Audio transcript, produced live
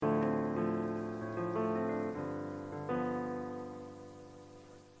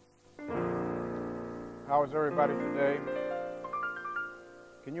How is everybody today?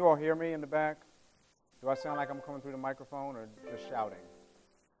 Can you all hear me in the back? Do I sound like I'm coming through the microphone or just shouting?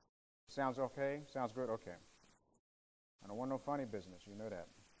 Sounds okay? Sounds good? Okay. I don't want no funny business. You know that.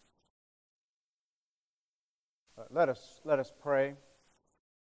 Let us pray.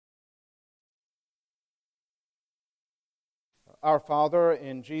 Our Father,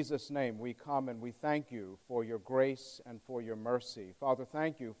 in Jesus' name, we come and we thank you for your grace and for your mercy. Father,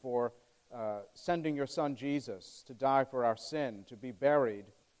 thank you for sending your Son Jesus to die for our sin, to be buried,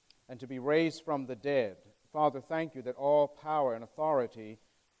 and to be raised from the dead. Father, thank you that all power and authority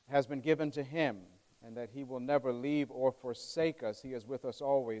has been given to him, and that he will never leave or forsake us. He is with us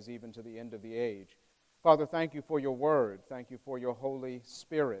always, even to the end of the age. Father, thank you for your word. Thank you for your Holy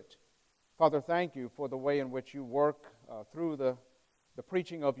Spirit. Father, thank you for the way in which you work through the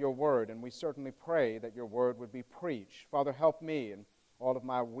preaching of your word, and we certainly pray that your word would be preached. Father, help me in all of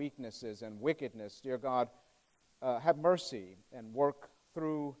my weaknesses and wickedness. Dear God, have mercy and work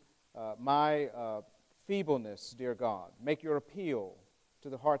through my feebleness, dear God. Make your appeal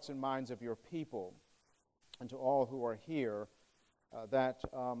to the hearts and minds of your people and to all who are here that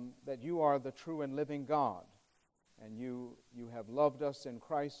you are the true and living God, and you have loved us in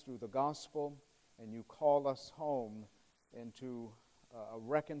Christ through the gospel, and you call us home into a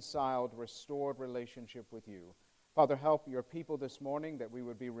reconciled, restored relationship with you. Father, help your people this morning that we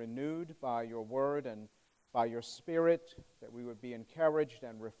would be renewed by your word and by your Spirit, that we would be encouraged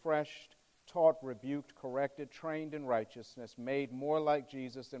and refreshed, taught, rebuked, corrected, trained in righteousness, made more like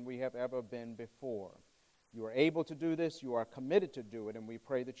Jesus than we have ever been before. You are able to do this. You are committed to do it, and we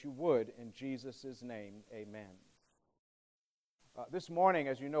pray that you would. In Jesus' name, amen. This morning,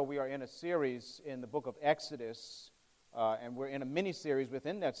 as you know, we are in a series in the book of Exodus, and we're in a mini-series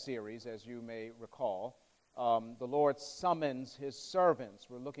within that series, as you may recall. The Lord summons his servants.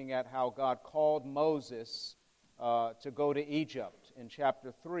 We're looking at how God called Moses to go to Egypt in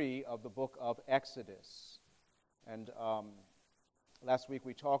chapter 3 of the book of Exodus. And last week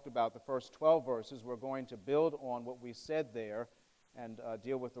we talked about the first 12 verses. We're going to build on what we said there and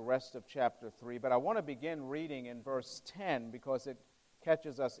deal with the rest of chapter 3. But I want to begin reading in verse 10 because it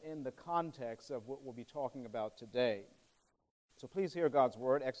catches us in the context of what we'll be talking about today. So please hear God's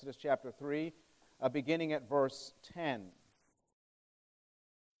word, Exodus chapter 3, beginning at verse 10.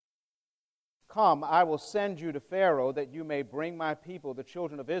 Come, I will send you to Pharaoh that you may bring my people, the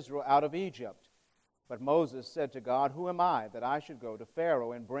children of Israel, out of Egypt. But Moses said to God, who am I that I should go to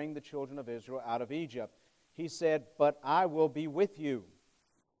Pharaoh and bring the children of Israel out of Egypt? He said, but I will be with you.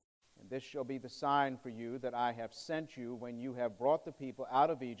 And this shall be the sign for you that I have sent you. When you have brought the people out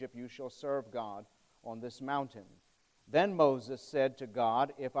of Egypt, you shall serve God on this mountain. Then Moses said to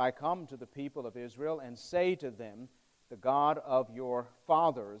God, if I come to the people of Israel and say to them, the God of your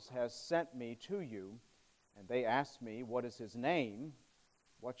fathers has sent me to you, and they ask me, what is his name?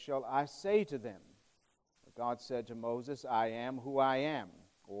 What shall I say to them? But God said to Moses, I am who I am,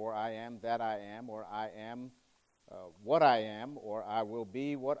 or I am that I am, or I am what I am, or I will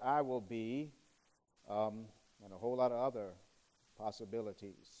be what I will be, and a whole lot of other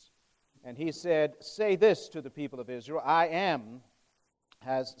possibilities. And he said, say this to the people of Israel, I am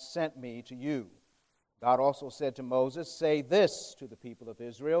has sent me to you. God also said to Moses, say this to the people of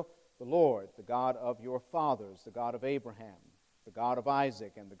Israel, the Lord, the God of your fathers, the God of Abraham, the God of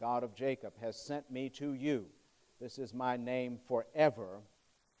Isaac, and the God of Jacob, has sent me to you. This is my name forever,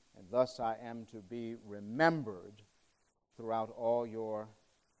 and thus I am to be remembered throughout all your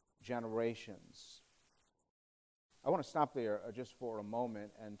generations. I want to stop there just for a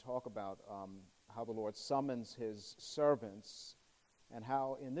moment and talk about how the Lord summons his servants, and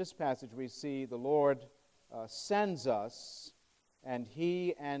how in this passage we see the Lord sends us, and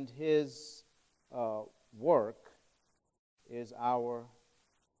he and his work is our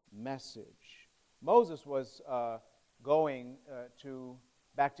message. Moses was going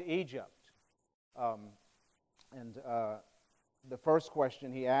back to Egypt, and the first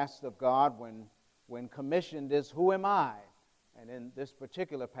question he asked of God when commissioned is, who am I? And in this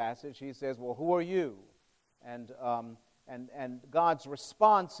particular passage, he says, well, who are you? And God's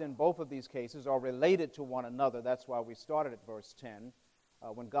response in both of these cases are related to one another. That's why we started at verse 10.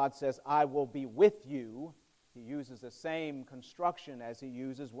 When God says, I will be with you, he uses the same construction as he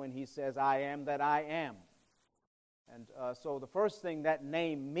uses when he says, I am that I am. And so the first thing that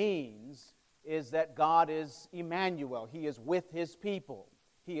name means is that God is Emmanuel. He is with his people.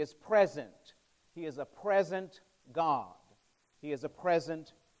 He is present. He is a present God. He is a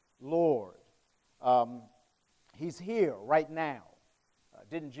present Lord. He's here right now.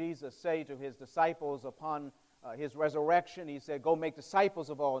 Didn't Jesus say to his disciples upon his resurrection, he said, go make disciples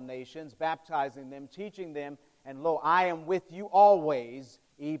of all nations, baptizing them, teaching them, and lo, I am with you always,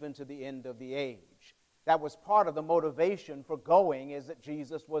 even to the end of the age. That was part of the motivation for going, is that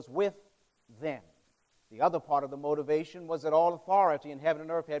Jesus was with them. The other part of the motivation was that all authority in heaven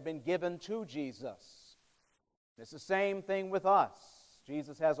and earth had been given to Jesus. It's the same thing with us.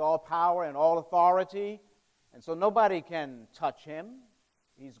 Jesus has all power and all authority, and so nobody can touch him.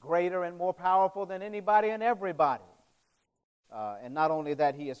 He's greater and more powerful than anybody and everybody. And not only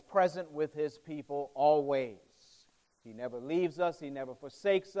that, he is present with his people always. He never leaves us. He never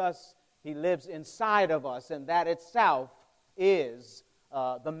forsakes us. He lives inside of us, and that itself is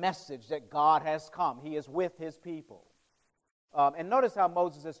the message that God has come. He is with his people. And notice how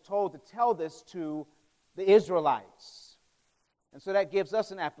Moses is told to tell this to the Israelites. And so that gives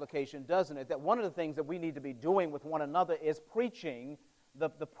us an application, doesn't it? That one of the things that we need to be doing with one another is preaching the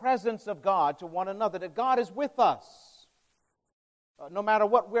presence of God to one another, that God is with us. No matter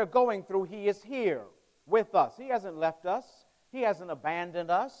what we're going through, he is here with us. He hasn't left us. He hasn't abandoned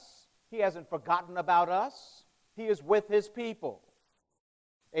us. He hasn't forgotten about us. He is with his people.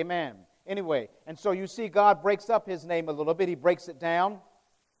 Amen. Anyway, and so you see God breaks up his name a little bit. He breaks it down.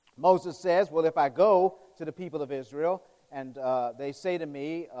 Moses says, well, if I go to the people of Israel and they say to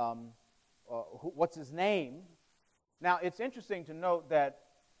me, what's his name? Now, it's interesting to note that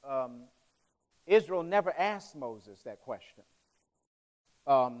Israel never asked Moses that question.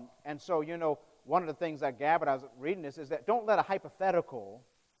 And so, one of the things I gathered as I was reading this is that don't let a hypothetical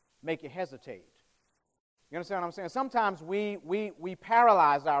make you hesitate. You understand what I'm saying? Sometimes we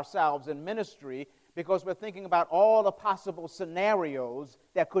paralyze ourselves in ministry because we're thinking about all the possible scenarios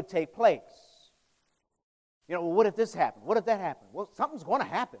that could take place. Well, what if this happened? What if that happened? Well, something's going to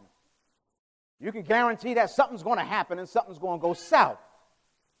happen. You can guarantee that something's going to happen and something's going to go south.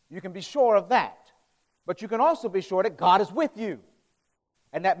 You can be sure of that. But you can also be sure that God is with you.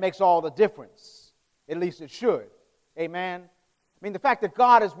 And that makes all the difference. At least it should. Amen? The fact that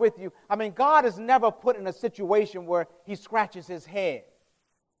God is with you, God is never put in a situation where he scratches his head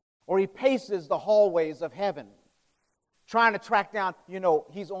or he paces the hallways of heaven trying to track down,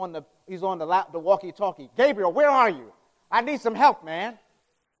 he's on the walkie-talkie. Gabriel, where are you? I need some help, man.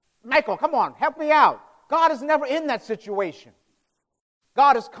 Michael, come on, help me out. God is never in that situation.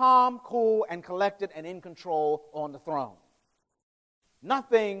 God is calm, cool, and collected and in control on the throne.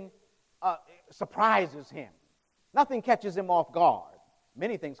 Nothing surprises him. Nothing catches him off guard.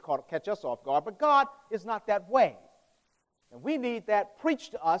 Many things catch us off guard, but God is not that way. And we need that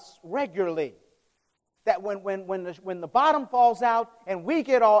preached to us regularly. That when the bottom falls out and we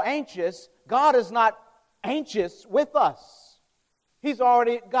get all anxious, God is not anxious with us. He's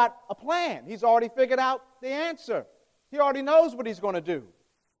already got a plan. He's already figured out the answer. He already knows what he's going to do.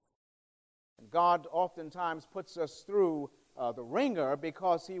 And God oftentimes puts us through the ringer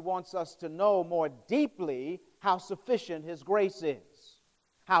because he wants us to know more deeply how sufficient his grace is,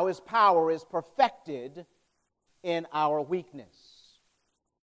 how his power is perfected in our weakness.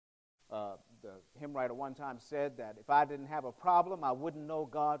 The hymn writer one time said that if I didn't have a problem, I wouldn't know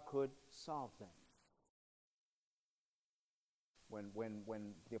God could solve them.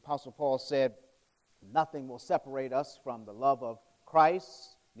 When the Apostle Paul said, nothing will separate us from the love of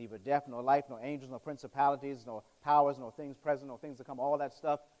Christ, neither death, nor life, nor angels, nor principalities, nor powers, nor things present, nor things to come, all that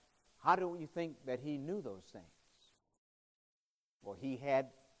stuff. How do you think that he knew those things? Well, he had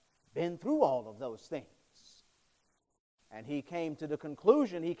been through all of those things. And he came to the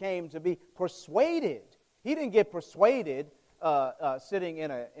conclusion, he came to be persuaded. He didn't get persuaded sitting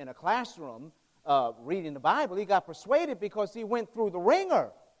in a classroom reading the Bible. He got persuaded because he went through the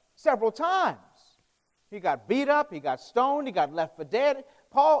ringer several times. He got beat up, he got stoned, he got left for dead.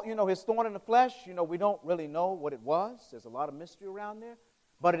 Paul, his thorn in the flesh, we don't really know what it was. There's a lot of mystery around there.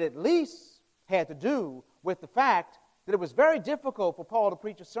 But it at least had to do with the fact that it was very difficult for Paul to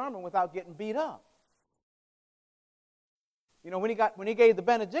preach a sermon without getting beat up. When he gave the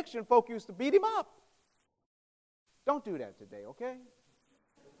benediction, folk used to beat him up. Don't do that today, okay?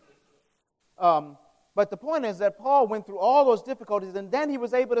 But the point is that Paul went through all those difficulties, and then he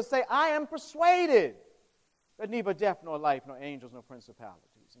was able to say, I am persuaded that neither death, nor life, nor angels, nor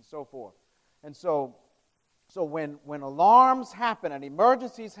principalities, and so forth. And so when alarms happen and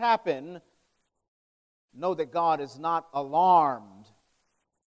emergencies happen, know that God is not alarmed.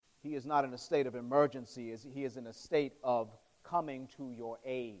 He is not in a state of emergency. He is in a state of coming to your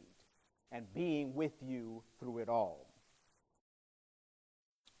aid and being with you through it all.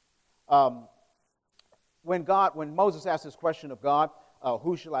 When Moses asked this question of God,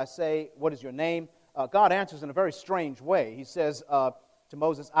 who shall I say, what is your name? God answers in a very strange way. He says to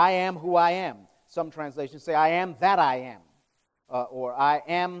Moses, I am who I am. Some translations say, I am that I am, or I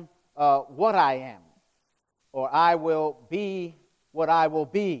am what I am, or I will be what I will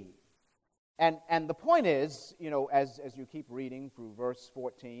be. And the point is, as you keep reading through verse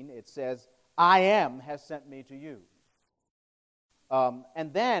 14, it says, I am has sent me to you.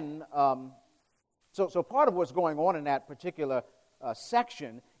 And then, so part of what's going on in that particular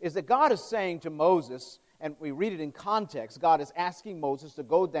section is that God is saying to Moses, and we read it in context, God is asking Moses to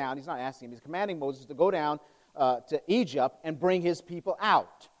go down. He's not asking him, he's commanding Moses to go down to Egypt and bring his people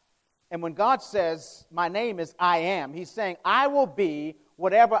out. And when God says, my name is I am, he's saying, I will be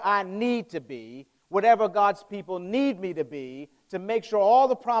whatever I need to be, whatever God's people need me to be, to make sure all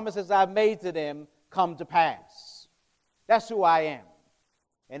the promises I've made to them come to pass. That's who I am.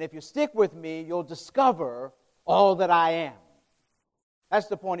 And if you stick with me, you'll discover all that I am. That's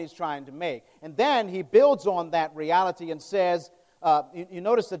the point he's trying to make. And then he builds on that reality and says, you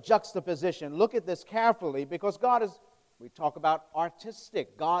notice the juxtaposition. Look at this carefully, because God is, we talk about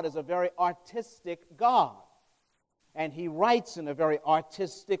artistic. God is a very artistic God. And he writes in a very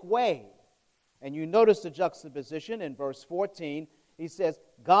artistic way. And you notice the juxtaposition in verse 14. He says,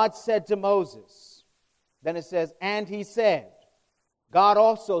 God said to Moses. Then it says, and he said. God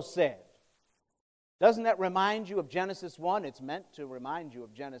also said. Doesn't that remind you of Genesis 1? It's meant to remind you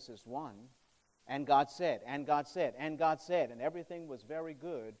of Genesis 1. And God said, and God said, and God said. And everything was very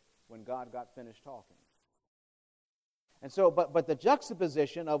good when God got finished talking. And so, but the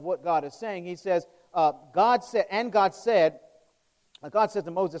juxtaposition of what God is saying, he says, God said, and God said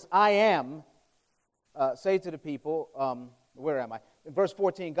to Moses, I am, say to the people, where am I? In verse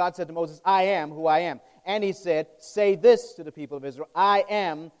 14, God said to Moses, I am who I am. And he said, say this to the people of Israel, I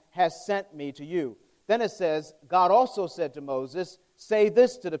am has sent me to you. Then it says, God also said to Moses, say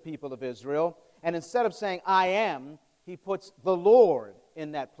this to the people of Israel. And instead of saying, I am, he puts the Lord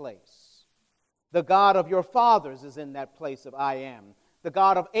in that place. The God of your fathers is in that place of I am. The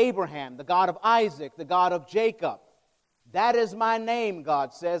God of Abraham, the God of Isaac, the God of Jacob. That is my name,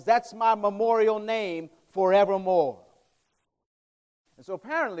 God says. That's my memorial name forevermore. And so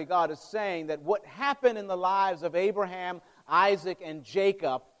apparently God is saying that what happened in the lives of Abraham, Isaac, and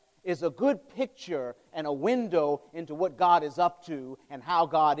Jacob is a good picture and a window into what God is up to and how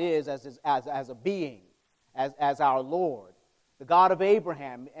God is as a being, as our Lord. The God of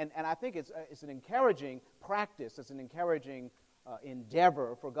Abraham, and I think it's an encouraging practice, it's an encouraging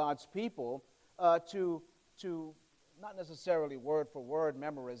endeavor for God's people to not necessarily word for word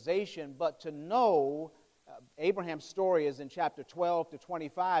memorization, but to know Abraham's story is in chapter 12 to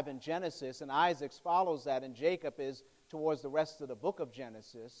 25 in Genesis, and Isaac's follows that, and Jacob is towards the rest of the book of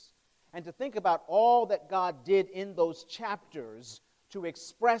Genesis, and to think about all that God did in those chapters to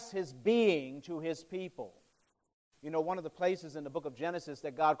express his being to his people. You know, one of the places in the book of Genesis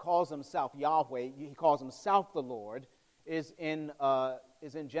that God calls himself Yahweh, he calls himself the Lord, is in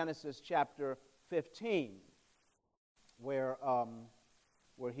Genesis chapter 15, where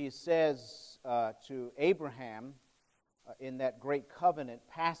he says to Abraham in that great covenant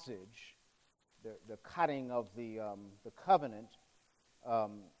passage, the cutting of the covenant,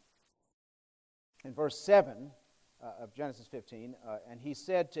 in verse 7 of Genesis 15, and he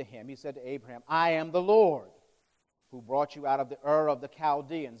said to Abraham, I am the Lord who brought you out of the Ur of the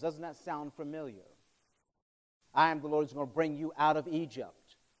Chaldeans. Doesn't that sound familiar? I am the Lord who's going to bring you out of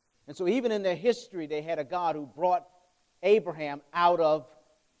Egypt. And so even in their history, they had a God who brought Abraham out of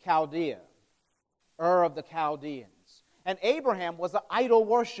Chaldea, Ur of the Chaldeans. And Abraham was an idol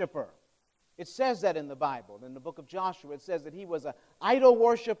worshiper. It says that in the Bible. In the book of Joshua, it says that he was an idol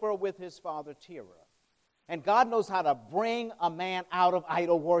worshiper with his father Terah. And God knows how to bring a man out of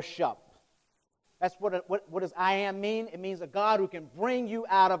idol worship. That's what does I am mean? It means a God who can bring you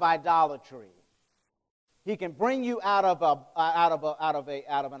out of idolatry. He can bring you out of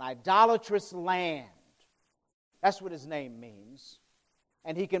an idolatrous land. That's what his name means.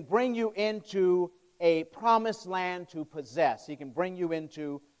 And he can bring you into a promised land to possess. He can bring you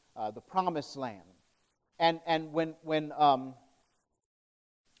into the promised land. And when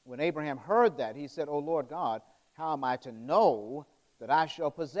Abraham heard that, he said, "O Lord God, how am I to know that I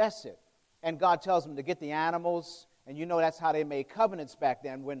shall possess it?" And God tells him to get the animals. And you know that's how they made covenants back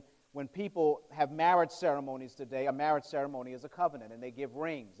then. When people have marriage ceremonies today, a marriage ceremony is a covenant, and they give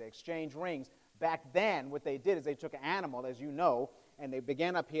rings. They exchange rings. Back then, what they did is they took an animal, as you know, and they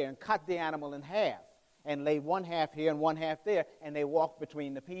began up here and cut the animal in half and laid one half here and one half there, and they walked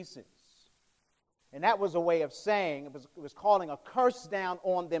between the pieces. And that was a way of saying, it was calling a curse down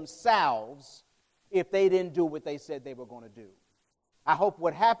on themselves if they didn't do what they said they were going to do. I hope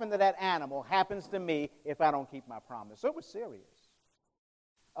what happened to that animal happens to me if I don't keep my promise. So it was serious.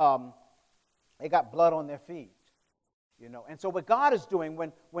 They got blood on their feet. And so what God is doing,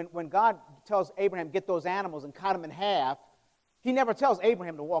 when God tells Abraham, get those animals and cut them in half, he never tells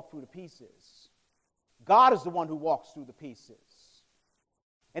Abraham to walk through the pieces. God is the one who walks through the pieces.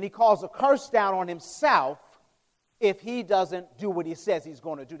 And he calls a curse down on himself if he doesn't do what he says he's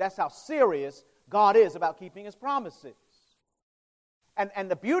going to do. That's how serious God is about keeping his promises.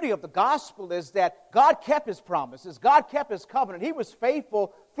 And the beauty of the gospel is that God kept his promises. God kept his covenant. He was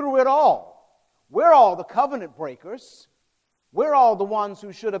faithful through it all. We're all the covenant breakers. We're all the ones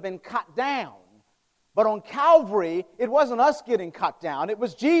who should have been cut down. But on Calvary, it wasn't us getting cut down. It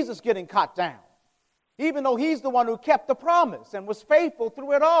was Jesus getting cut down. Even though he's the one who kept the promise and was faithful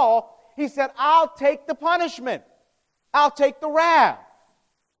through it all, he said, I'll take the punishment. I'll take the wrath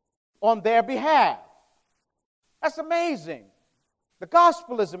on their behalf. That's amazing. The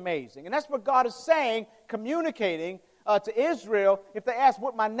gospel is amazing. And that's what God is saying, communicating to Israel. If they ask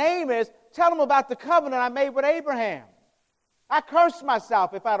what my name is, tell them about the covenant I made with Abraham. I curse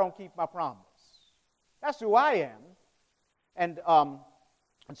myself if I don't keep my promise. That's who I am.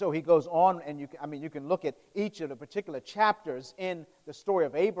 And so he goes on, and you can look at each of the particular chapters in the story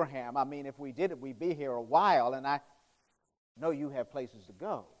of Abraham. I mean, if we did it, we'd be here a while, and I know you have places to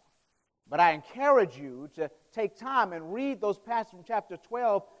go. But I encourage you to take time and read those passages from chapter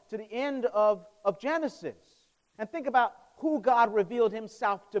 12 to the end of Genesis. And think about who God revealed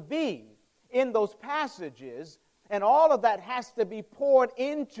himself to be in those passages. And all of that has to be poured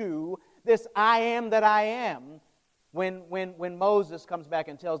into this I am that I am when Moses comes back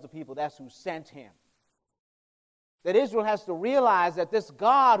and tells the people that's who sent him. That Israel has to realize that this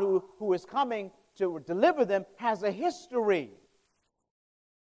God who is coming to deliver them has a history.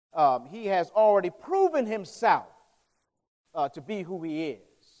 He has already proven himself to be who he is.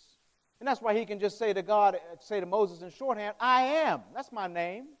 And that's why he can just say to Moses in shorthand, I am. That's my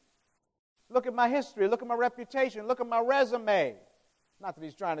name. Look at my history. Look at my reputation. Look at my resume. Not that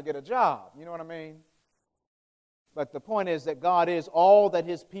he's trying to get a job. You know what I mean? But the point is that God is all that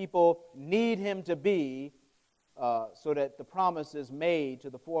his people need him to be so that the promises made to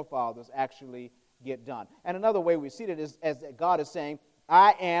the forefathers actually get done. And another way we see it is as God is saying,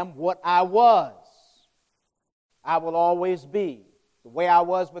 I am what I was. I will always be. The way I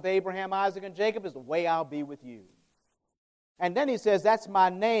was with Abraham, Isaac, and Jacob is the way I'll be with you. And then he says, that's my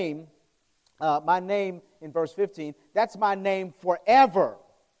name. My name, in verse 15, that's my name forever.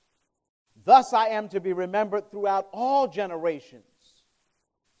 Thus I am to be remembered throughout all generations.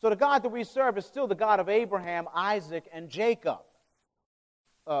 So the God that we serve is still the God of Abraham, Isaac, and Jacob.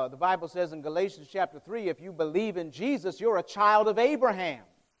 The Bible says in Galatians chapter 3, if you believe in Jesus, you're a child of Abraham.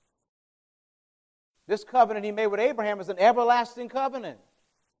 This covenant he made with Abraham is an everlasting covenant.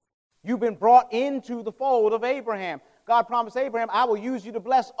 You've been brought into the fold of Abraham. God promised Abraham, I will use you to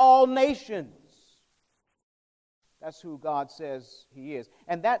bless all nations. That's who God says he is.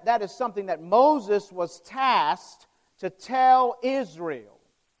 And that is something that Moses was tasked to tell Israel.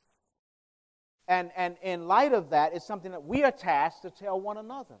 And in light of that, it's something that we are tasked to tell one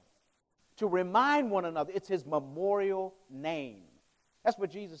another, to remind one another. It's his memorial name. That's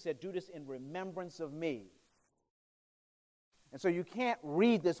what Jesus said, do this in remembrance of me. And so you can't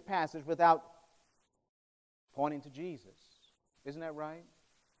read this passage without pointing to Jesus. Isn't that right?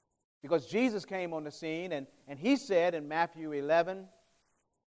 Because Jesus came on the scene, and he said in Matthew 11:27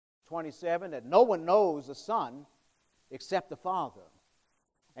 that no one knows the Son except the Father.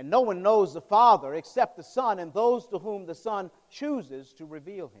 And no one knows the Father except the Son and those to whom the Son chooses to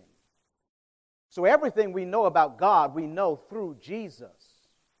reveal him. So everything we know about God, we know through Jesus.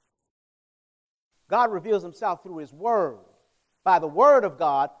 God reveals himself through his Word. By the Word of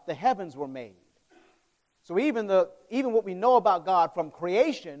God, the heavens were made. So even what we know about God from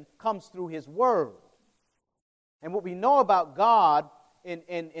creation comes through his Word. And what we know about God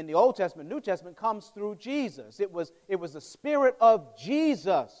in the Old Testament, New Testament, comes through Jesus. It was the Spirit of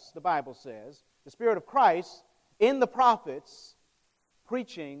Jesus, the Bible says, the Spirit of Christ in the prophets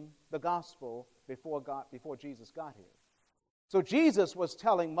preaching the gospel before Jesus got here. So Jesus was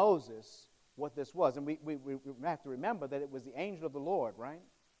telling Moses what this was. And we have to remember that it was the angel of the Lord, right,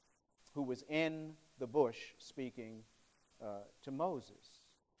 who was in the bush speaking to Moses.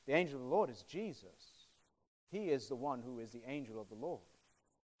 The angel of the Lord is Jesus. He is the one who is the angel of the Lord.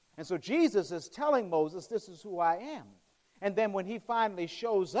 And so Jesus is telling Moses, this is who I am. And then when he finally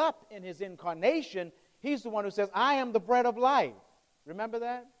shows up in his incarnation, he's the one who says, I am the bread of life. Remember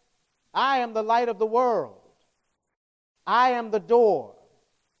that? I am the light of the world. I am the door.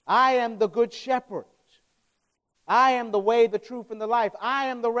 I am the good shepherd. I am the way, the truth, and the life. I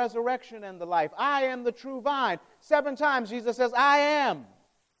am the resurrection and the life. I am the true vine. 7 times Jesus says, I am.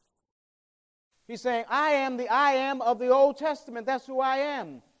 He's saying, I am the I am of the Old Testament. That's who I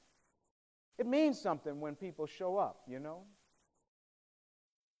am. It means something when people show up, you know.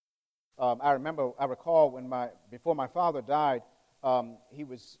 I recall before my father died, he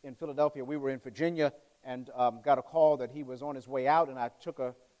was in Philadelphia. We were in Virginia, and got a call that he was on his way out, and I took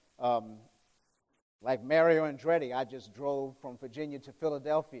like Mario Andretti, I just drove from Virginia to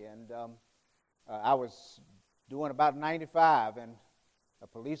Philadelphia, and I was doing about 95, and a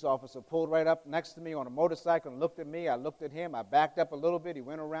police officer pulled right up next to me on a motorcycle and looked at me. I looked at him. I backed up a little bit. He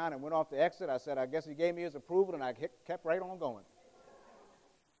went around and went off the exit. I said, I guess he gave me his approval, and I kept right on going.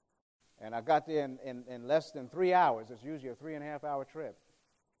 And I got there in less than 3 hours. It's usually a 3.5-hour trip.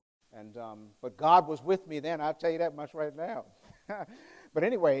 And but God was with me then. I'll tell you that much right now. But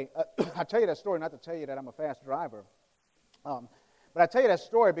anyway, I tell you that story not to tell you that I'm a fast driver. But I tell you that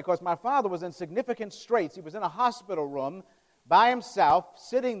story because my father was in significant straits. He was in a hospital room by himself,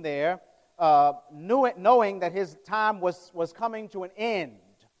 sitting there, knowing that his time was coming to an end.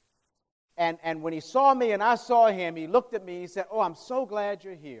 And when he saw me and I saw him, he looked at me, he said, "Oh, I'm so glad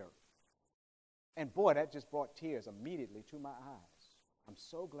you're here." And boy, that just brought tears immediately to my eyes. I'm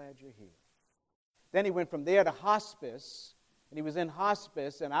so glad you're here. Then he went from there to hospice, and he was in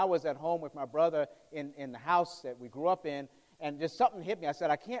hospice, and I was at home with my brother in the house that we grew up in, and just something hit me. I said,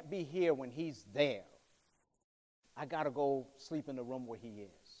 I can't be here when he's there. I got to go sleep in the room where he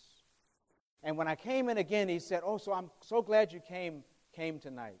is. And when I came in again, he said, "Oh, so I'm so glad you came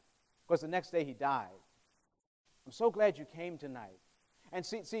tonight." Because the next day he died. "I'm so glad you came tonight." And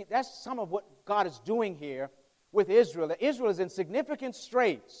see, that's some of what God is doing here with Israel. Israel is in significant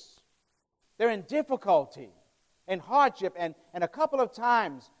straits. They're in difficulty and hardship. And a couple of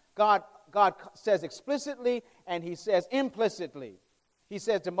times, God says explicitly and he says implicitly. He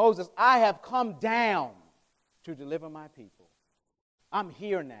says to Moses, "I have come down to deliver my people. I'm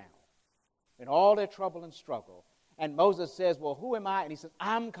here now in all their trouble and struggle." And Moses says, "Well, who am I?" And he says,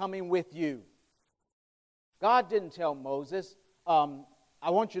 "I'm coming with you." God didn't tell Moses, "I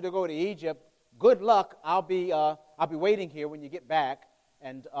want you to go to Egypt. Good luck. I'll be waiting here when you get back,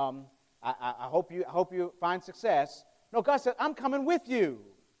 and I hope you find success." No, God said, "I'm coming with you.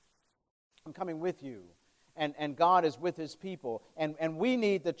 I'm coming with you." And God is with his people. And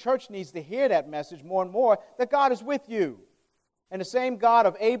the church needs to hear that message more and more, that God is with you. And the same God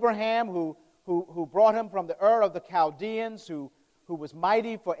of Abraham who brought him from the Ur of the Chaldeans, who was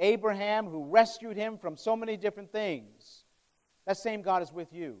mighty for Abraham, who rescued him from so many different things, that same God is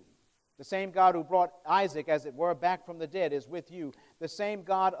with you. The same God who brought Isaac, as it were, back from the dead is with you. The same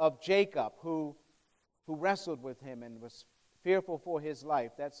God of Jacob who wrestled with him and was fearful for his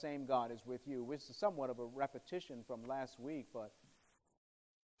life, that same God is with you. Which is somewhat of a repetition from last week, but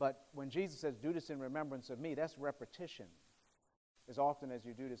when Jesus says, "Do this in remembrance of me," that's repetition. As often as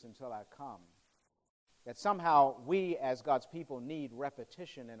you do this until I come. That somehow we as God's people need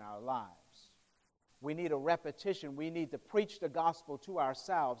repetition in our lives. We need a repetition. We need to preach the gospel to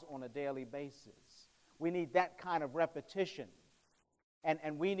ourselves on a daily basis. We need that kind of repetition.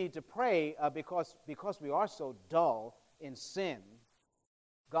 And we need to pray because we are so dull in sin,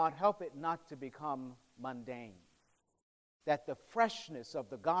 God, help it not to become mundane. That the freshness of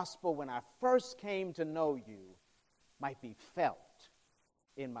the gospel when I first came to know you might be felt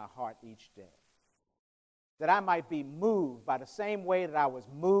in my heart each day. That I might be moved by the same way that I was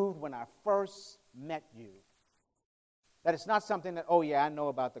moved when I first met you. That it's not something that, "Oh yeah, I know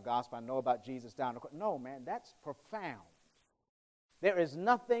about the gospel, I know about Jesus down the cross." No, man, that's profound. There is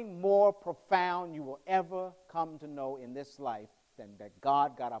nothing more profound you will ever come to know in this life than that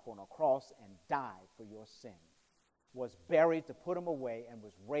God got up on a cross and died for your sin, was buried to put them away, and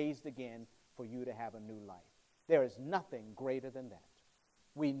was raised again for you to have a new life. There is nothing greater than that.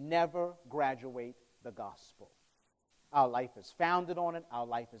 We never graduate the gospel. Our life is founded on it. Our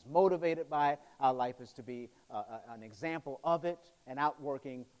life is motivated by it. Our life is to be an example of it, an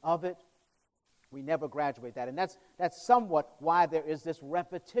outworking of it. We never graduate that. And that's somewhat why there is this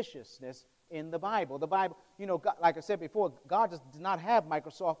repetitiousness in the Bible. The Bible, God, like I said before, God just did not have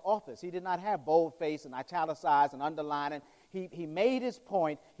Microsoft Office. He did not have boldface and italicize and underline. And he made his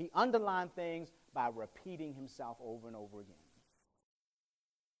point. He underlined things by repeating himself over and over again.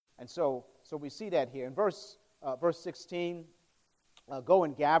 And so we see that here. In verse 16, "Go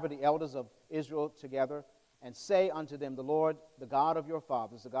and gather the elders of Israel together, and say unto them, the Lord, the God of your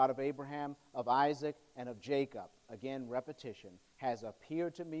fathers, the God of Abraham, of Isaac, and of Jacob," again, repetition, "has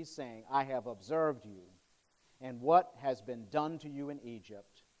appeared to me, saying, I have observed you, and what has been done to you in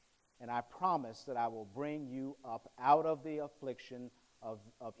Egypt, and I promise that I will bring you up out of the affliction of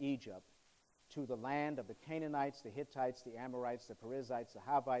Egypt to the land of the Canaanites, the Hittites, the Amorites, the Perizzites, the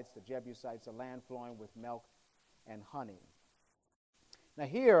Hivites, the Jebusites, a land flowing with milk and honey. Now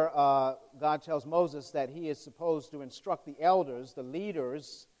here, God tells Moses that he is supposed to instruct the elders, the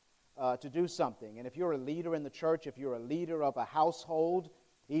leaders, to do something. And if you're a leader in the church, if you're a leader of a household,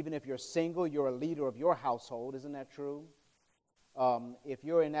 even if you're single, you're a leader of your household. Isn't that true? If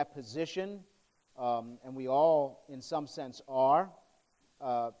you're in that position, and we all, in some sense, are,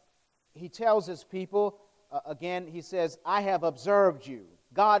 he tells his people, again, he says, I have observed you.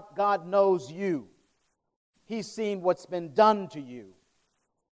 God knows you. He's seen what's been done to you.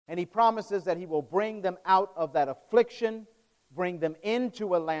 And he promises that he will bring them out of that affliction, bring them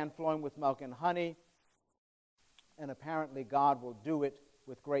into a land flowing with milk and honey. And apparently God will do it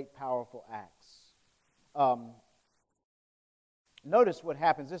with great powerful acts. Notice what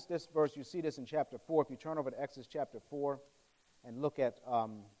happens. This verse, you see this in chapter 4. If you turn over to Exodus chapter 4 and look at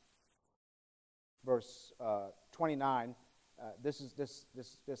verse 29,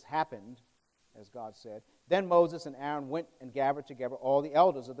 this happened, as God said. Then Moses and Aaron went and gathered together all the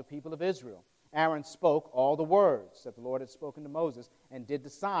elders of the people of Israel. Aaron spoke all the words that the Lord had spoken to Moses and did the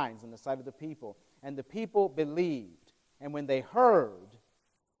signs in the sight of the people. And the people believed. And when they heard,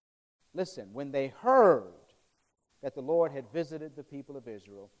 listen, when they heard that the Lord had visited the people of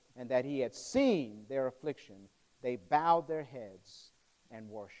Israel and that he had seen their affliction, they bowed their heads and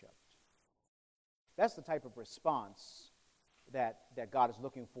worshiped. That's the type of response that God is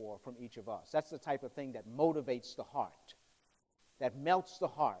looking for from each of us. That's the type of thing that motivates the heart, that melts the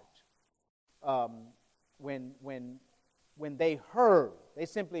heart. When they heard, they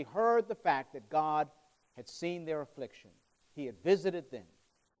simply heard the fact that God had seen their affliction. He had visited them,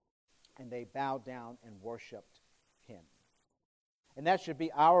 and they bowed down and worshiped him. And that should be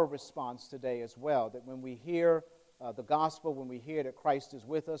our response today as well, that when we hear the gospel, when we hear that Christ is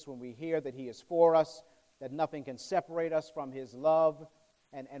with us, when we hear that he is for us, that nothing can separate us from his love,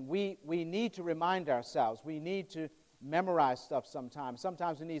 and we need to remind ourselves, we need to memorize stuff sometimes.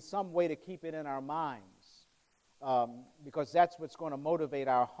 Sometimes we need some way to keep it in our minds, because that's what's going to motivate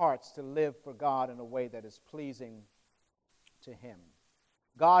our hearts to live for God in a way that is pleasing to him.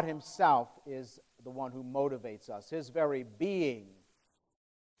 God himself is the one who motivates us. His very being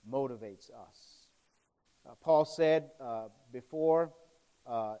motivates us. Paul said before,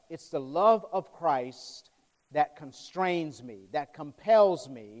 it's the love of Christ that constrains me, that compels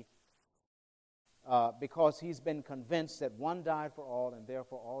me, because he's been convinced that one died for all and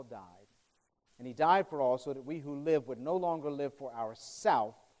therefore all died. And he died for all so that we who live would no longer live for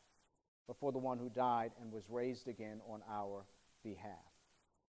ourselves, but for the one who died and was raised again on our behalf.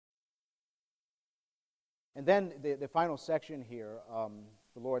 And then the final section here,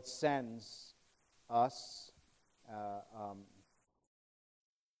 the Lord sends us,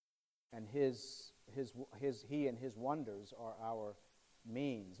 and he and his wonders are our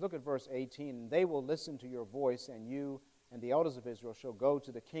means. Look at verse 18. They will listen to your voice, and you and the elders of Israel shall go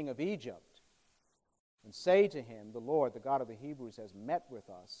to the king of Egypt and say to him, the Lord, the God of the Hebrews, has met with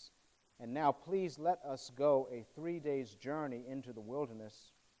us. And now please let us go a 3 days' journey into the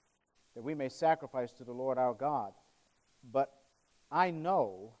wilderness, that we may sacrifice to the Lord our God. But I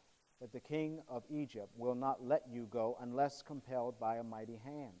know that the king of Egypt will not let you go unless compelled by a mighty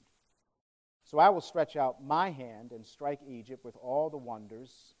hand. So I will stretch out my hand and strike Egypt with all the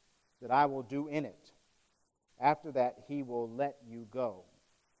wonders that I will do in it. After that, he will let you go.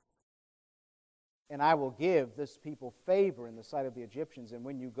 And I will give this people favor in the sight of the Egyptians, and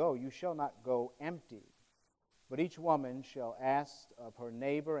when you go, you shall not go empty. But each woman shall ask of her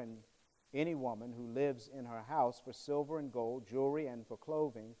neighbor and any woman who lives in her house for silver and gold, jewelry, and for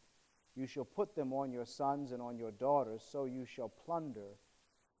clothing. You shall put them on your sons and on your daughters, so you shall plunder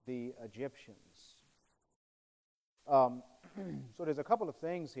the Egyptians. So there's a couple of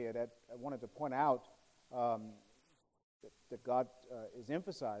things here that I wanted to point out that God is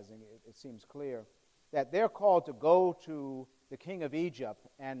emphasizing. It seems clear that they're called to go to the king of Egypt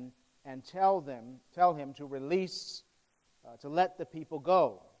and tell him to release, to let the people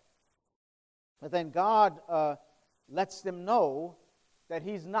go. But then God lets them know that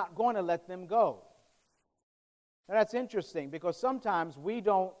he's not going to let them go. Now that's interesting, because sometimes we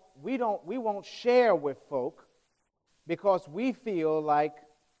won't share with folk because we feel like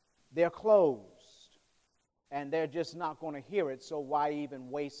they're closed and they're just not going to hear it, so why even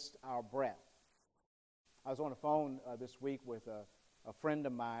waste our breath? I was on the phone this week with a friend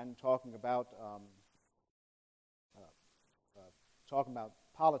of mine talking about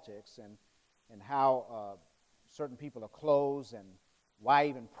politics and how certain people are closed, and why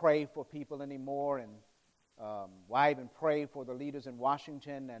even pray for people anymore, and why even pray for the leaders in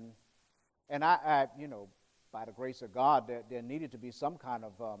Washington. And by the grace of God, there needed to be some kind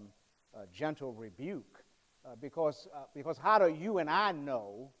of gentle rebuke. Because how do you and I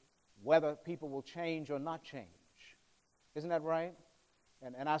know whether people will change or not change? Isn't that right?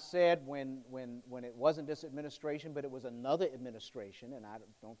 And I said when it wasn't this administration, but it was another administration, and I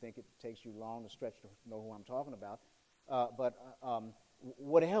don't think it takes you long to stretch to know who I'm talking about,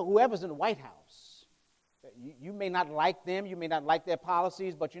 whoever's in the White House, you may not like them, you may not like their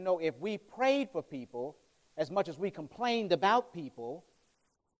policies, but if we prayed for people as much as we complained about people,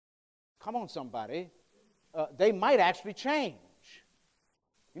 come on somebody, they might actually change.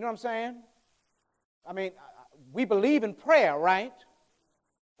 You know what I'm saying? I mean, we believe in prayer, right?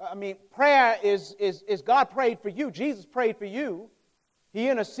 I mean, prayer is God prayed for you. Jesus prayed for you. He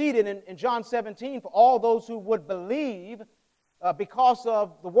interceded in John 17 for all those who would believe because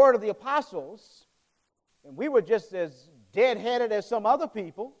of the word of the apostles. And we were just as dead-headed as some other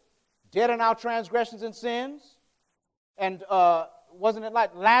people, dead in our transgressions and sins. And wasn't it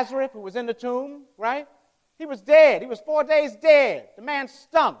like Lazarus who was in the tomb, right? He was dead. He was 4 days dead. The man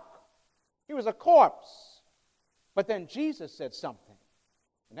stunk. He was a corpse. But then Jesus said something.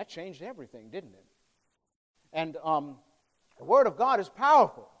 And that changed everything, didn't it? And the Word of God is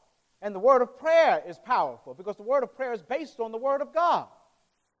powerful. And the word of prayer is powerful because the word of prayer is based on the Word of God.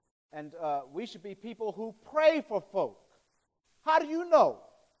 And we should be people who pray for folk. How do you know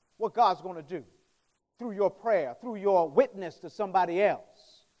what God's going to do? Through your prayer, through your witness to somebody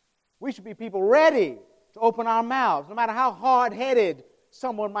else. We should be people ready to open our mouths, no matter how hard-headed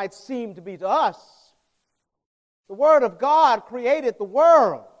someone might seem to be to us. The Word of God created the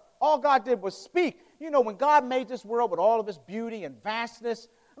world. All God did was speak. When God made this world with all of its beauty and vastness,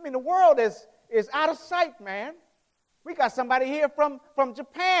 the world is out of sight, man. We got somebody here from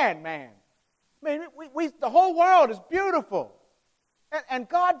Japan, man. The whole world is beautiful. And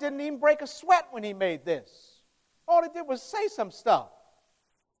God didn't even break a sweat when He made this. All He did was say some stuff.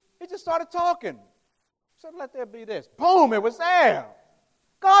 He just started talking. He said, let there be this. Boom, it was there.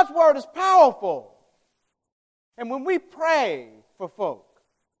 God's Word is powerful. And when we pray for folk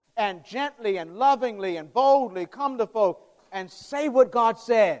and gently and lovingly and boldly come to folk and say what God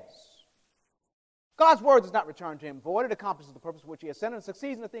says, God's Word does not return to Him void. It accomplishes the purpose for which He has sent it and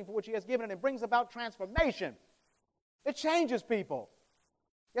succeeds in the thing for which He has given it, and it brings about transformation. It changes people.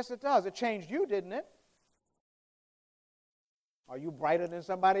 Yes, it does. It changed you, didn't it? Are you brighter than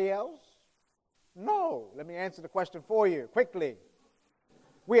somebody else? No. Let me answer the question for you quickly.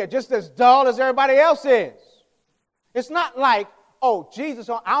 We are just as dull as everybody else is. It's not like, Jesus,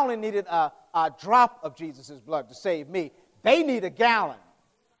 I only needed a drop of Jesus' blood to save me. They need a gallon.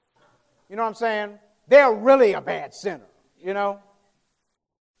 You know what I'm saying? They're really a bad sinner,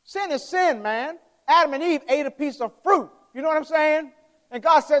 Sin is sin, man. Adam and Eve ate a piece of fruit. You know what I'm saying? And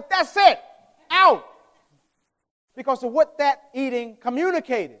God said, that's it. Out. Because of what that eating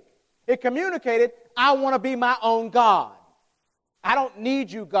communicated. It communicated, I want to be my own God. I don't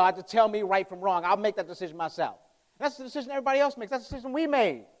need you, God, to tell me right from wrong. I'll make that decision myself. That's the decision everybody else makes. That's the decision we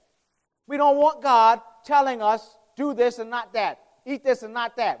made. We don't want God telling us, do this and not that. Eat this and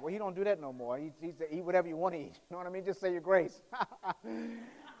not that. Well, He don't do that no more. He said, eat whatever you want to eat. You know what I mean? Just say your grace.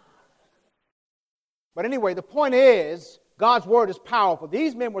 But anyway, the point is, God's Word is powerful.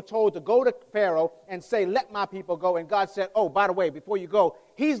 These men were told to go to Pharaoh and say, let my people go. And God said, by the way, before you go,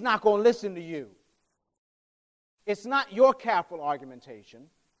 He's not going to listen to you. It's not your careful argumentation.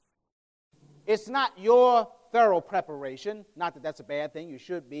 It's not your thorough preparation. Not that that's a bad thing. You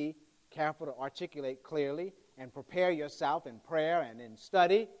should be careful to articulate clearly and prepare yourself in prayer and in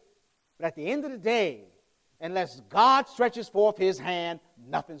study. But at the end of the day, unless God stretches forth His hand,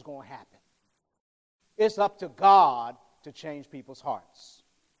 nothing's going to happen. It's up to God to change people's hearts.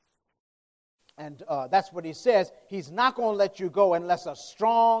 And that's what He says. He's not going to let you go unless a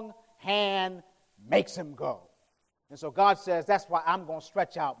strong hand makes Him go. And so God says, that's why I'm going to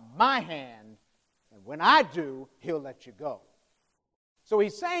stretch out my hand, and when I do, He'll let you go. So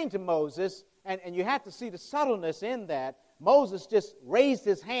He's saying to Moses, and you have to see the subtleness in that, Moses just raised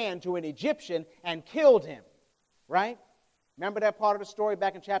his hand to an Egyptian and killed him, right? Remember that part of the story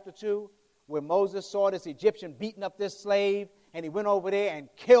back in chapter 2, where Moses saw this Egyptian beating up this slave, and he went over there and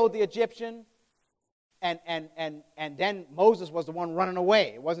killed the Egyptian, and then Moses was the one running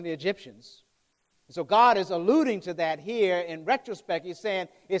away. It wasn't the Egyptians. So God is alluding to that here. In retrospect, He's saying,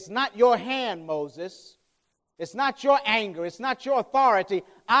 it's not your hand, Moses. It's not your anger. It's not your authority.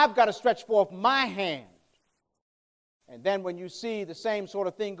 I've got to stretch forth my hand. And then when you see the same sort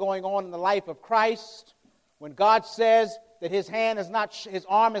of thing going on in the life of Christ, when God says that His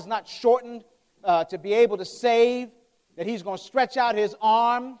arm is not shortened to be able to save, that He's going to stretch out His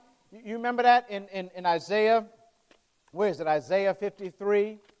arm You remember that in Isaiah? Where is it? Isaiah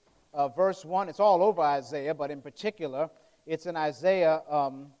 53, verse 1. It's all over Isaiah, but in particular, it's in Isaiah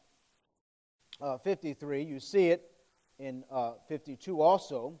 53. You see it in 52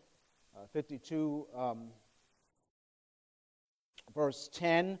 also. 52, verse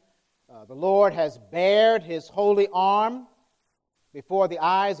 10. The Lord has bared his holy arm before the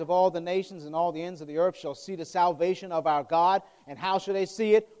eyes of all the nations, and all the ends of the earth shall see the salvation of our God. And how shall they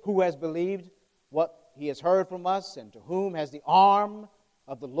see it? Who has believed what he has heard from us, and to whom has the arm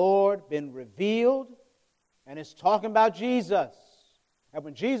of the Lord been revealed? And it's talking about Jesus. And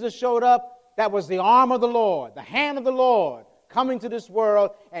when Jesus showed up, that was the arm of the Lord, the hand of the Lord coming to this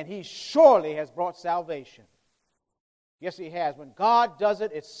world, and he surely has brought salvation. Yes, he has. When God does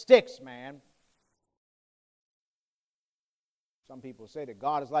it, it sticks, man. Some people say that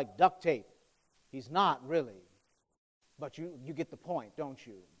God is like duct tape. He's not really. But you get the point, don't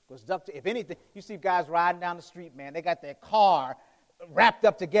you? Because duct tape, if anything, you see guys riding down the street, man, they got their car wrapped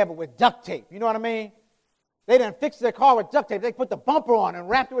up together with duct tape. You know what I mean? They didn't fix their car with duct tape. They put the bumper on and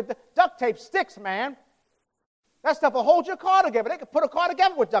wrapped it with duct tape. Sticks, man. That stuff will hold your car together. They could put a car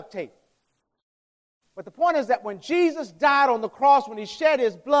together with duct tape. But the point is that when Jesus died on the cross, when he shed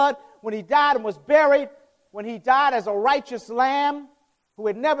his blood, when he died and was buried, when he died as a righteous lamb who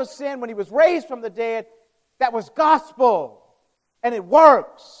had never sinned, when he was raised from the dead, that was gospel. And it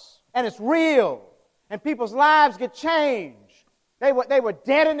works. And it's real. And people's lives get changed. They were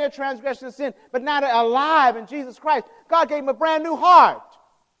dead in their transgression and sin, but now they're alive in Jesus Christ. God gave them a brand new heart.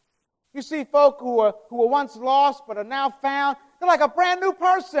 You see folk who were once lost but are now found, they're like a brand new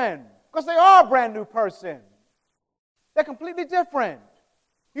person because they are a brand new person. They're completely different.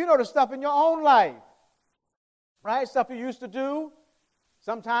 You know the stuff in your own life, right? Stuff you used to do.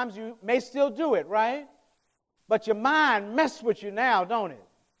 Sometimes you may still do it, right? But your mind messes with you now, don't it?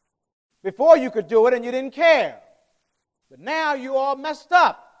 Before you could do it and you didn't care. But now you all messed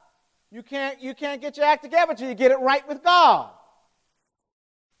up. You can't get your act together till you get it right with God.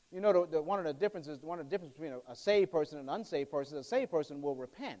 You know, one of the differences between a saved person and an unsaved person is a saved person will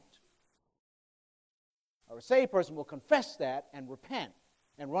repent. Or a saved person will confess that and repent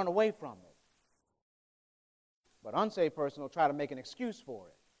and run away from it. But an unsaved person will try to make an excuse for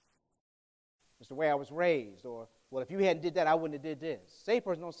it. It's the way I was raised. Or, well, if you hadn't did that, I wouldn't have did this. Saved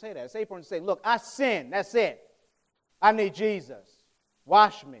person don't say that. A saved person say, look, I sinned. That's it. I need Jesus.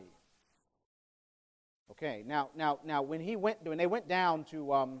 Wash me. Okay, now, when they went down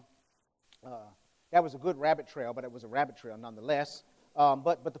to, that was a good rabbit trail, but it was a rabbit trail nonetheless.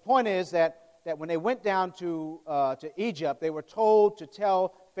 But the point is that when they went down to Egypt, they were told to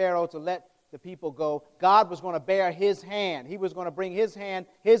tell Pharaoh to let the people go. God was going to bear his hand. He was going to bring his hand,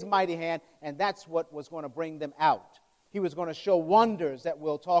 his mighty hand, and that's what was going to bring them out. He was going to show wonders that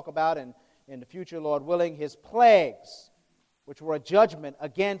we'll talk about in the future, Lord willing, his plagues, which were a judgment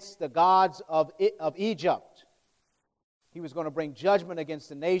against the gods of Egypt. He was going to bring judgment against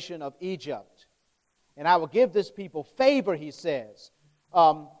the nation of Egypt. And I will give this people favor, he says.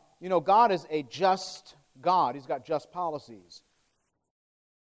 God is a just God. He's got just policies.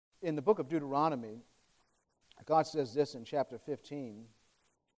 In the book of Deuteronomy, God says this in chapter 15,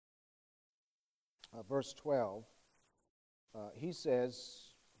 verse 12. He says,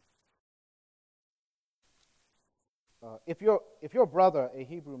 if your brother, a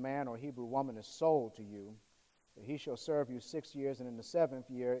Hebrew man or Hebrew woman, is sold to you, he shall serve you 6 years, and in the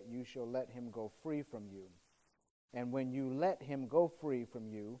 7th year you shall let him go free from you. And when you let him go free from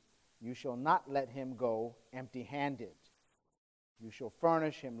you, you shall not let him go empty-handed. You shall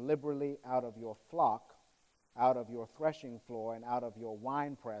furnish him liberally out of your flock, out of your threshing floor, and out of your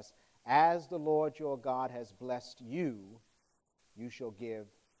winepress. As the Lord your God has blessed you, you shall give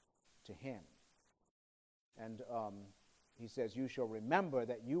to him. And he says, you shall remember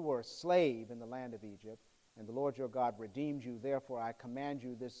that you were a slave in the land of Egypt, and the Lord your God redeemed you. Therefore, I command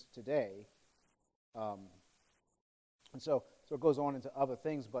you this today. And so it goes on into other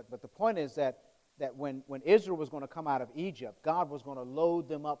things. But the point is that when Israel was going to come out of Egypt, God was going to load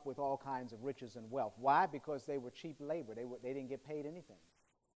them up with all kinds of riches and wealth. Why? Because they were cheap labor. They didn't get paid anything.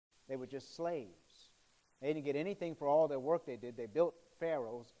 They were just slaves. They didn't get anything for all their work they did. They built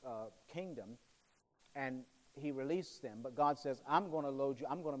Pharaoh's kingdom, and he released them. But God says, I'm going to load you.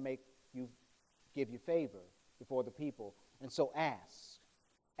 I'm going to give you favor before the people. And so ask.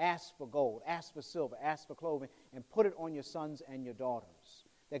 Ask for gold. Ask for silver. Ask for clothing. And put it on your sons and your daughters.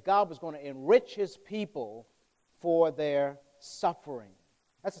 That God was going to enrich his people for their suffering.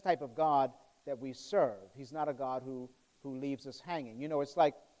 That's the type of God that we serve. He's not a God who leaves us hanging. You know, it's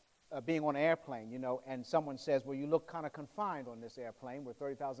like being on an airplane, and someone says, well, you look kind of confined on this airplane. We're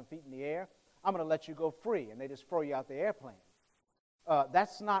 30,000 feet in the air. I'm going to let you go free, and they just throw you out the airplane.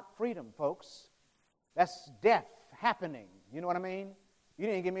 That's not freedom, folks. That's death happening. You know what I mean? You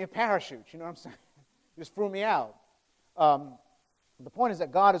didn't give me a parachute. You know what I'm saying? You just threw me out. The point is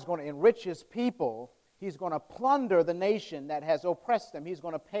that God is going to enrich His people. He's going to plunder the nation that has oppressed them. He's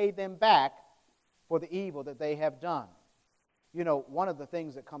going to pay them back for the evil that they have done. One of the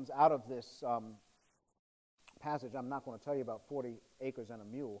things that comes out of this passage, I'm not going to tell you about 40 acres and a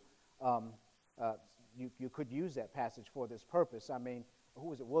mule. You could use that passage for this purpose. I mean, who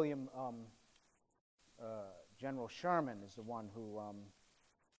was it? General Sherman is the one who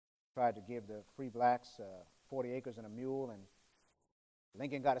tried to give the free blacks 40 acres and a mule, and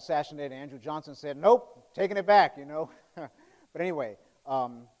Lincoln got assassinated. Andrew Johnson said, nope, taking it back, But anyway,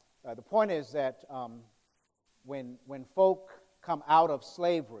 the point is that when folk come out of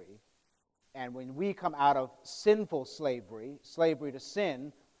slavery, and when we come out of sinful slavery to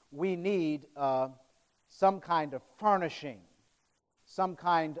sin, we need some kind of furnishing, some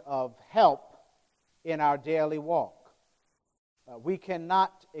kind of help in our daily walk. We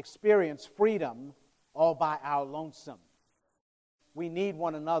cannot experience freedom all by our lonesome. We need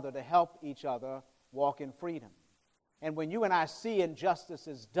one another to help each other walk in freedom. And when you and I see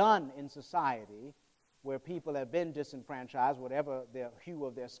injustices done in society, where people have been disenfranchised, whatever the hue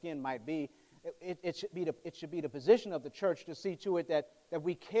of their skin might be, it should be the position of the church to see to it that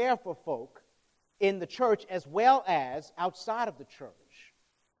we care for folk in the church as well as outside of the church.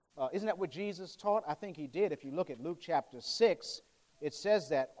 Isn't that what Jesus taught? I think He did. If you look at Luke chapter 6, it says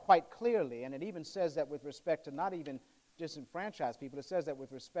that quite clearly, and it even says that with respect to not even disenfranchised people, it says that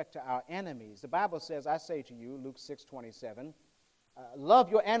with respect to our enemies. The Bible says, I say to you, Luke 6:27, love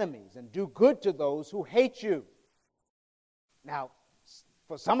your enemies and do good to those who hate you. Now,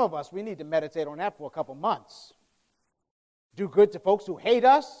 for some of us, we need to meditate on that for a couple months. Do good to folks who hate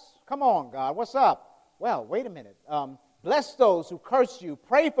us? Come on, God, what's up? Well, wait a minute. Bless those who curse you.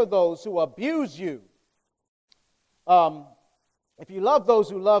 Pray for those who abuse you. If you love those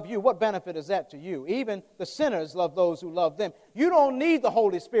who love you, what benefit is that to you? Even the sinners love those who love them. You don't need the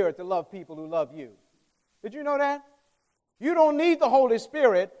Holy Spirit to love people who love you. Did you know that? You don't need the Holy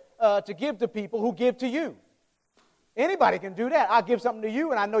Spirit to give to people who give to you. Anybody can do that. I'll give something to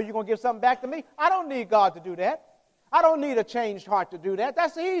you, and I know you're going to give something back to me. I don't need God to do that. I don't need a changed heart to do that.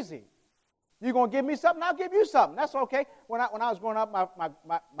 That's easy. You're going to give me something, I'll give you something. That's okay. When I was growing up, my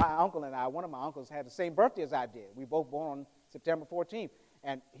uncle and I, one of my uncles had the same birthday as I did. We both born on September 14th,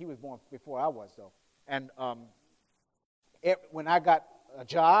 and he was born before I was, though. And when I got a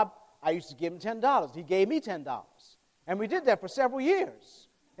job, I used to give him $10. He gave me $10. And we did that for several years.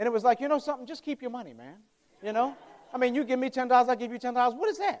 And it was like, something, just keep your money, man. I mean, you give me $10, I give you $10. What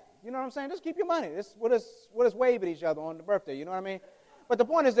is that? You know what I'm saying? Just keep your money. We'll just wave at each other on the birthday. You know what I mean? But the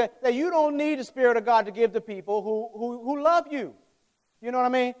point is that you don't need the Spirit of God to give to people who love you. You know what I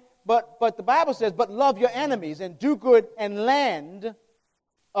mean? But the Bible says, but love your enemies and do good and land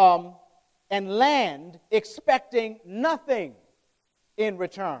expecting nothing in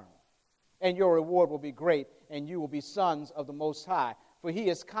return. And your reward will be great, and you will be sons of the Most High. For He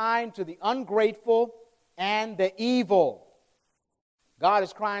is kind to the ungrateful and the evil. God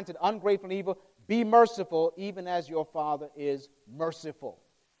is crying to the ungrateful and evil, be merciful, even as your Father is merciful.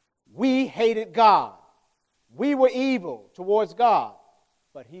 We hated God. We were evil towards God,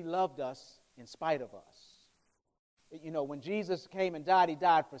 but He loved us in spite of us. When Jesus came and died, He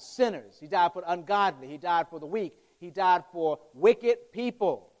died for sinners. He died for the ungodly. He died for the weak. He died for wicked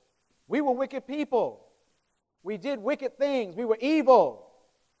people. We were wicked people. We did wicked things. We were evil.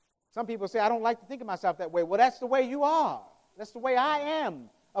 Some people say, I don't like to think of myself that way. Well, that's the way you are. That's the way I am.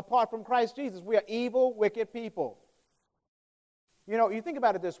 Apart from Christ Jesus, we are evil, wicked people. You think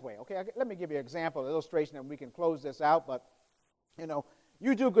about it this way. Okay, let me give you an example, an illustration, and we can close this out. But,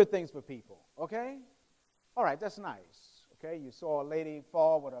 you do good things for people, okay? All right, that's nice. Okay, you saw a lady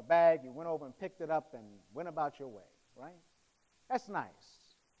fall with a bag. You went over and picked it up and went about your way, right? That's nice.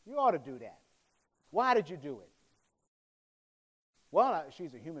 You ought to do that. Why did you do it? Well,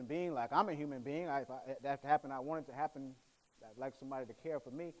 she's a human being like I'm a human being. If that happened, I want it to happen. I'd like somebody to care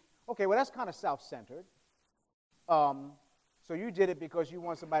for me. Okay, well, that's kind of self-centered. So you did it because you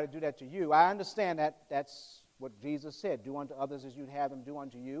want somebody to do that to you. I understand that. That's what Jesus said. Do unto others as you'd have them do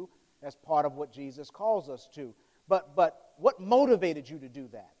unto you. That's part of what Jesus calls us to. But what motivated you to do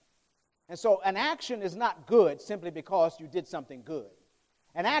that? And so an action is not good simply because you did something good.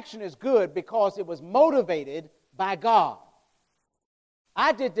 An action is good because it was motivated by God.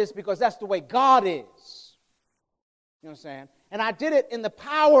 I did this because that's the way God is. You know what I'm saying? And I did it in the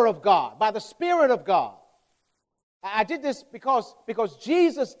power of God, by the Spirit of God. I did this because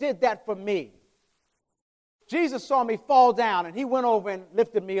Jesus did that for me. Jesus saw me fall down, and he went over and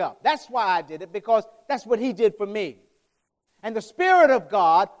lifted me up. That's why I did it, because that's what he did for me. And the Spirit of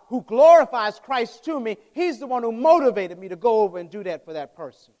God, who glorifies Christ to me, he's the one who motivated me to go over and do that for that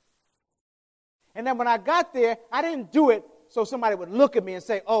person. And then when I got there, I didn't do it so somebody would look at me and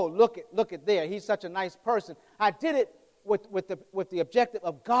say, oh, look at there, he's such a nice person. I did it with the objective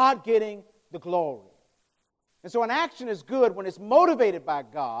of God getting the glory. And so an action is good when it's motivated by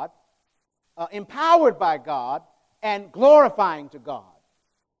God, empowered by God, and glorifying to God.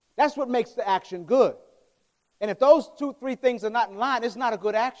 That's what makes the action good. And if those 2-3 things are not in line, it's not a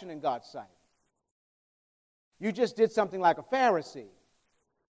good action in God's sight. You just did something like a Pharisee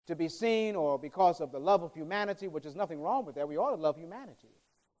to be seen, or because of the love of humanity, which is nothing wrong with that. We ought to love humanity.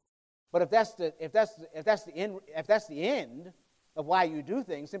 But if that's the end of why you do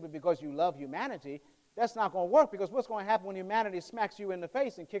things, simply because you love humanity, that's not going to work, because what's going to happen when humanity smacks you in the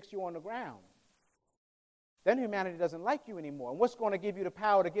face and kicks you on the ground? Then humanity doesn't like you anymore. And what's going to give you the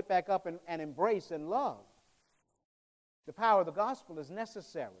power to get back up and embrace and love? The power of the gospel is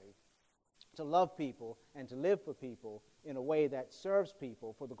necessary to love people and to live for people in a way that serves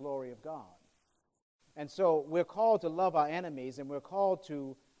people for the glory of God. And so we're called to love our enemies, and we're called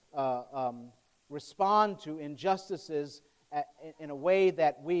to respond to injustices in a way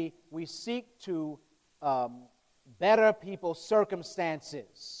that we seek to better people's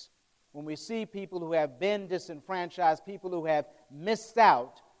circumstances. When we see people who have been disenfranchised, people who have missed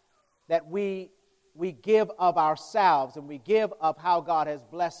out, that we give of ourselves and we give of how God has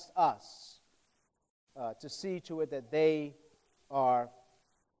blessed us to see to it that they are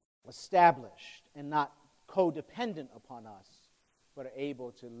established and not codependent upon us, but are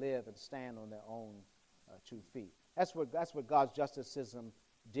able to live and stand on their own 2 feet. That's what God's justice system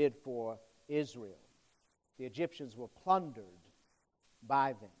did for Israel. The Egyptians were plundered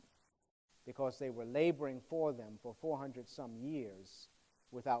by them because they were laboring for them for 400-some years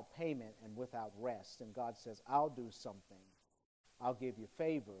without payment and without rest. And God says, I'll do something. I'll give you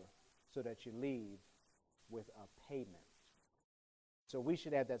favor so that you leave with a payment. So we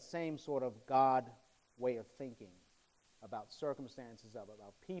should have that same sort of God way of thinking about circumstances,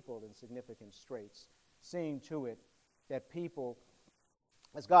 about people in significant straits, seeing to it that people,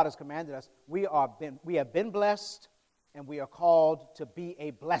 as God has commanded us, we have been blessed, and we are called to be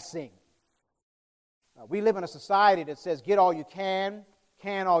a blessing. We live in a society that says, get all you can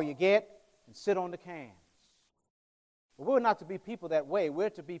all you get, and sit on the cans. But we're not to be people that way.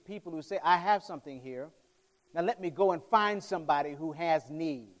 We're to be people who say, I have something here. Now let me go and find somebody who has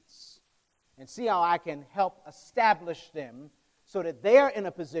needs and see how I can help establish them so that they're in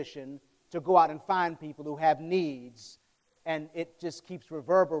a position to go out and find people who have needs, and it just keeps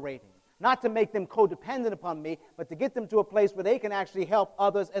reverberating. Not to make them codependent upon me, but to get them to a place where they can actually help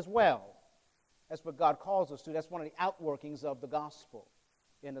others as well. That's what God calls us to. That's one of the outworkings of the gospel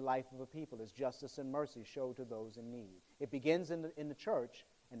in the life of a people, is justice and mercy showed to those in need. It begins in the church,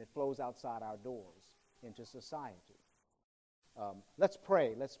 and it flows outside our doors into society. Let's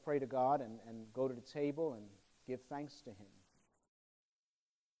pray. Let's pray to God and go to the table and give thanks to Him.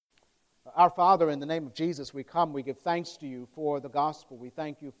 Our Father, in the name of Jesus, we come. We give thanks to You for the gospel. We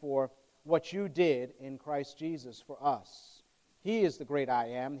thank You for what You did in Christ Jesus for us. He is the great I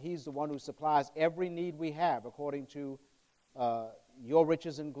am. He's the one who supplies every need we have according to Your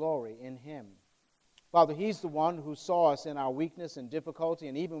riches and glory in Him. Father, He's the one who saw us in our weakness and difficulty,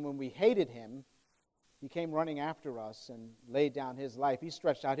 and even when we hated Him, He came running after us and laid down His life. He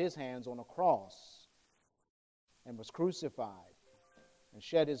stretched out His hands on a cross and was crucified and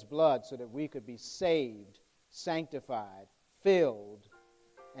shed His blood so that we could be saved, sanctified, filled,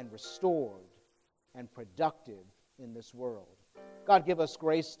 and restored and productive in this world. God, give us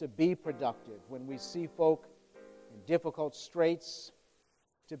grace to be productive when we see folk in difficult straits,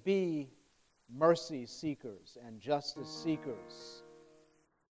 to be mercy seekers and justice seekers.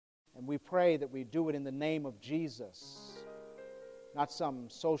 And we pray that we do it in the name of Jesus. Not some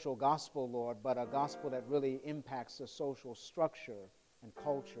social gospel, Lord, but a gospel that really impacts the social structure and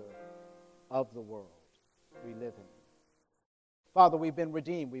culture of the world we live in. Father, we've been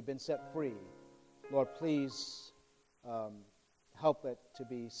redeemed. We've been set free. Lord, please help it to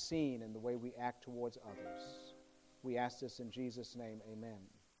be seen in the way we act towards others. We ask this in Jesus' name. Amen.